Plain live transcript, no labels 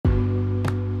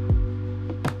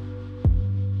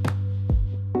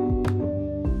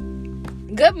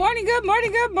Good morning, good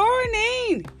morning, good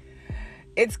morning.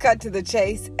 It's cut to the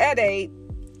chase at 8.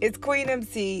 It's Queen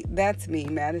MC. That's me,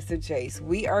 Madison Chase.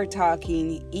 We are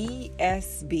talking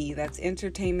ESB. That's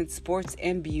entertainment, sports,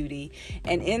 and beauty.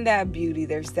 And in that beauty,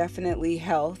 there's definitely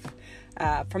health.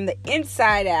 From the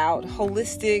inside out,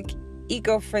 holistic,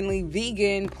 eco-friendly,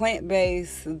 vegan,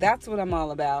 plant-based. That's what I'm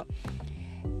all about.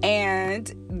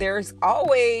 And there's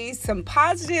always some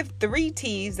positive 3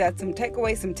 T's. That's some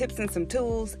takeaways, some tips, and some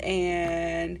tools.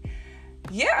 And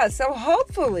yeah, so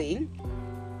hopefully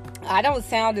I don't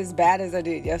sound as bad as I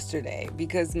did yesterday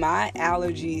because my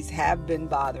allergies have been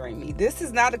bothering me. This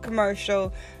is not a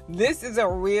commercial. This is a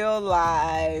real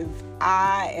live.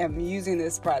 I am using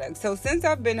this product. So since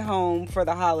I've been home for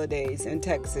the holidays in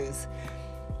Texas,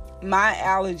 my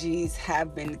allergies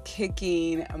have been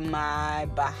kicking my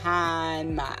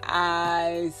behind, my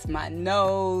eyes, my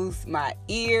nose, my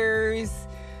ears.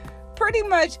 Pretty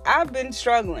much, I've been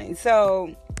struggling.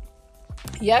 So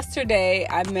yesterday,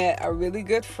 I met a really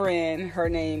good friend. Her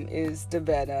name is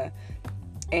Devetta.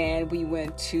 And we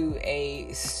went to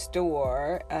a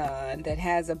store that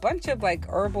has a bunch of like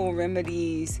herbal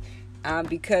remedies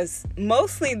because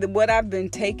mostly what I've been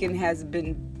taking has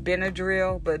been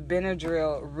Benadryl, but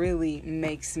Benadryl really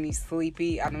makes me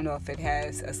sleepy. I don't know if it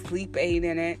has a sleep aid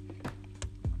in it,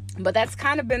 but that's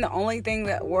kind of been the only thing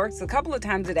that works. A couple of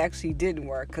times it actually didn't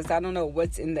work because I don't know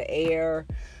what's in the air,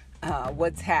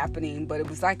 what's happening, but it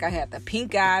was like I had the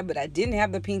pink eye, but I didn't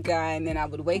have the pink eye, and then I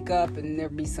would wake up and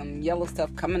there'd be some yellow stuff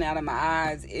coming out of my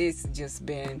eyes. It's just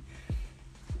been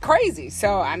crazy.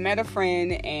 So I met a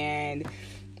friend and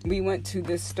we went to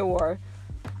this store.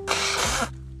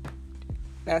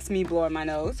 That's me blowing my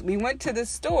nose. We went to the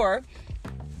store.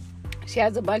 She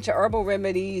has a bunch of herbal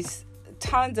remedies,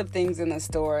 tons of things in the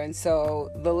store. And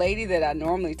so the lady that I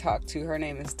normally talk to, her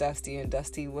name is Dusty, and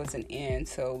Dusty wasn't in.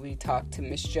 So we talked to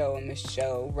Miss Joe, and Miss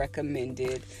Joe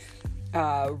recommended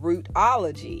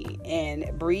Rootology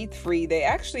and Breathe Free. They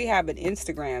actually have an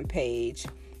Instagram page.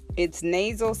 It's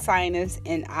nasal, sinus,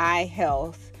 and eye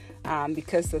health.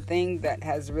 Because the thing that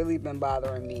has really been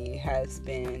bothering me has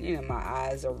been, my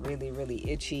eyes are really, really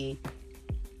itchy.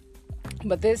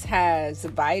 But this has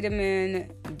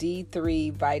vitamin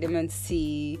D3, vitamin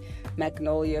C,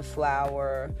 magnolia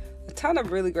flower, a ton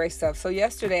of really great stuff. So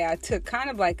yesterday I took kind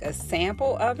of like a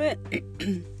sample of it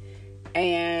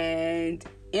and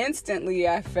instantly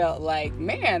I felt like,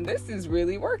 man, this is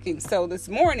really working. So this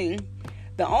morning,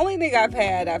 the only thing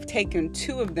I've taken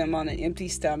 2 of them on an empty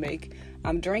stomach.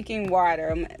 I'm drinking water.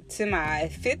 I'm to my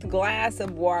 5th glass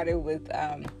of water with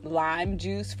lime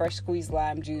juice, fresh squeezed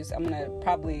lime juice. I'm going to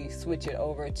probably switch it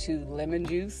over to lemon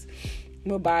juice.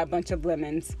 We'll buy a bunch of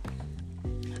lemons.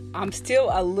 I'm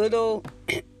still a little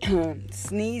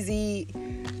sneezy.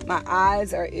 My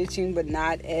eyes are itching, but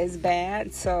not as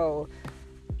bad. So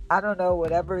I don't know,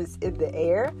 whatever is in the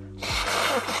air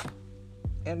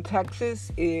in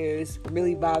Texas is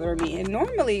really bothering me. And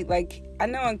normally, like, I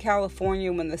know in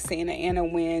California when the Santa Ana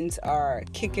winds are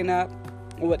kicking up,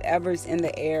 whatever's in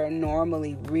the air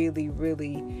normally really,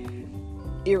 really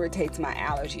irritates my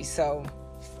allergies. So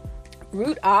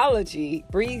Rootology,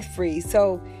 Breathe Free.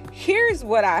 So here's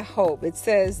what I hope. It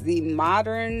says the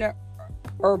modern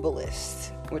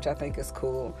herbalist, which I think is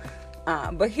cool.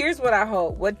 But here's what I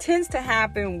hope. What tends to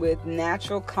happen with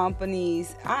natural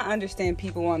companies, I understand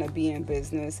people want to be in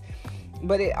business,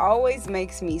 but it always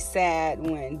makes me sad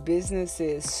when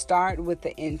businesses start with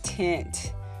the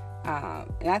intent.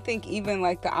 And I think even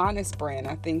like the Honest brand,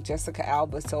 I think Jessica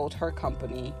Alba sold her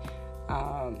company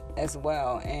as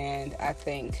well. And I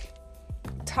think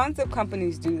tons of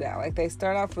companies do that. Like they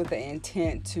start off with the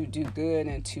intent to do good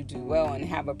and to do well and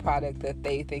have a product that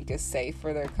they think is safe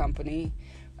for their company.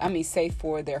 Safe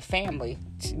for their family,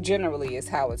 generally is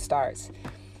how it starts.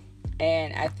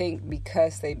 And I think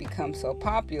because they become so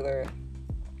popular,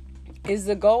 is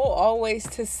the goal always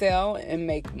to sell and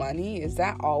make money? Is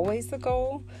that always the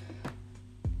goal?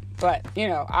 But,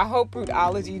 I hope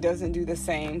Rootology doesn't do the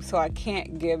same, so I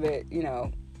can't give it,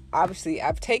 obviously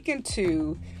I've taken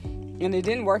 2, and it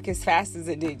didn't work as fast as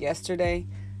it did yesterday.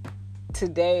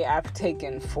 Today I've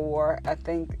taken 4. I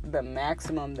think the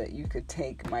maximum that you could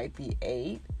take might be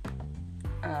 8.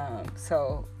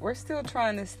 So we're still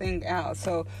trying this thing out.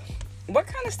 So what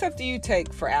kind of stuff do you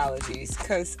take for allergies?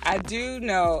 Because I do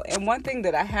know, and one thing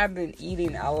that I have been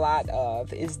eating a lot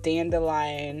of is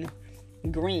dandelion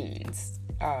greens.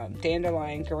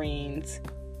 Dandelion greens,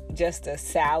 just a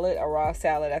salad, a raw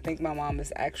salad. I think my mom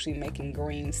is actually making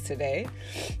greens today.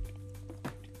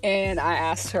 And I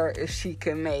asked her if she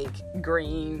can make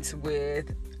greens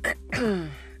with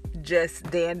just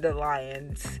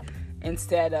dandelions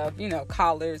instead of,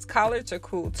 collards. Collards are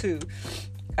cool too.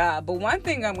 But one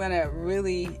thing I'm going to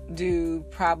really do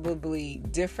probably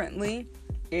differently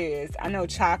is, I know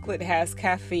chocolate has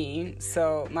caffeine,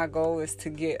 so my goal is to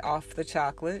get off the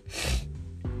chocolate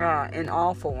in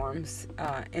all forms.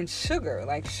 And sugar,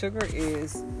 like sugar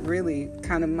is really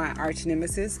kind of my arch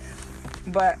nemesis.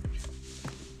 But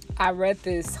I read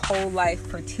this whole life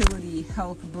fertility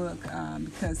health book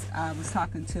because I was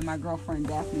talking to my girlfriend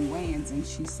Daphne Wayans, and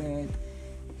she said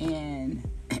in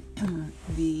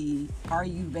the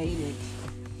Ayurvedic,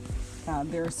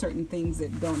 there are certain things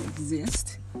that don't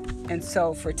exist. And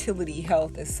so fertility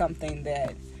health is something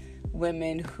that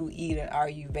women who eat an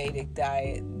Ayurvedic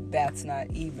diet, that's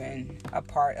not even a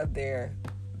part of they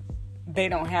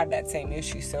don't have that same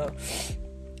issue. So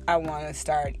I want to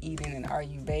start eating an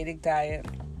Ayurvedic diet,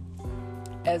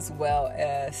 as well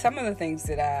as some of the things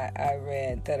that I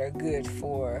read that are good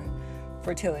for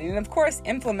fertility. And of course,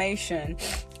 inflammation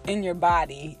in your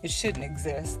body, it shouldn't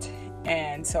exist.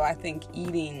 And so I think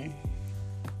eating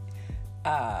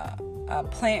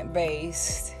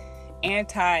plant-based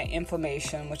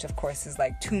anti-inflammation, which of course is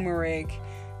like turmeric,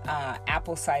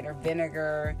 apple cider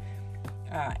vinegar,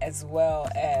 as well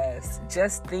as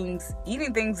just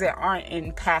eating things that aren't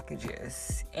in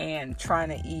packages, and trying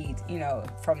to eat,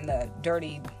 from the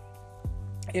dirty.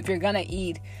 If you're gonna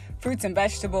eat fruits and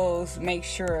vegetables, make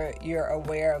sure you're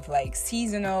aware of like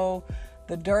seasonal.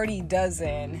 The Dirty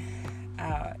Dozen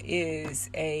is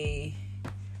a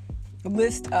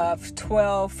list of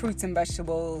 12 fruits and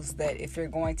vegetables that if you're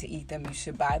going to eat them, you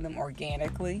should buy them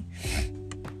organically.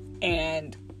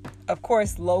 And of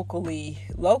course, local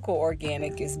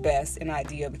organic is best and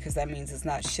ideal, because that means it's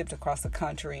not shipped across the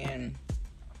country and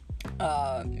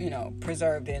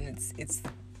preserved, and it's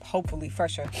hopefully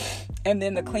fresher. And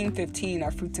then the Clean 15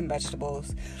 are fruits and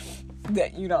vegetables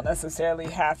that you don't necessarily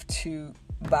have to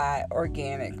buy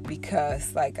organic,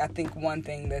 because like I think one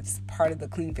thing that's part of the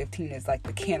Clean 15 is like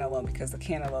the cantaloupe, because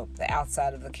the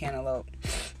outside of the cantaloupe,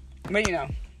 but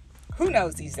who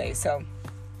knows these days. So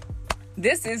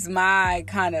this is my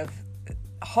kind of,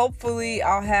 hopefully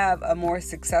I'll have a more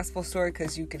successful story,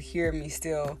 because you could hear me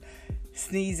still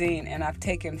sneezing, and I've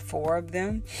taken 4 of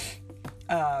them.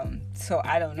 So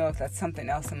I don't know if that's something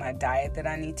else in my diet that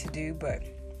I need to do, but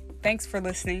thanks for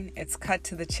listening. It's Cut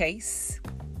to the Chase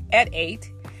at 8.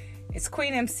 It's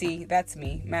Queen MC, that's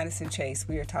me, Madison Chase.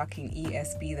 We are talking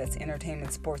ESB, that's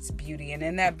entertainment, sports, beauty. And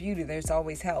in that beauty, there's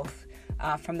always health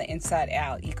from the inside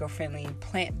out, eco-friendly,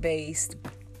 plant-based,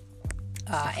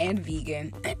 and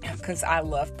vegan, because I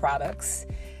love products.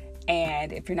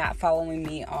 And if you're not following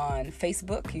me on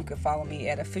Facebook, you can follow me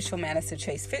at Official Madison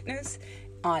Chase Fitness.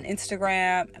 On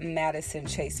Instagram, Madison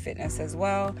Chase Fitness as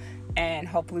well. And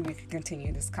hopefully we can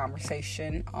continue this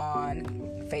conversation on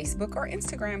Facebook or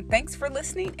Instagram. Thanks for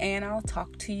listening, and I'll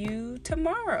talk to you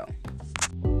tomorrow.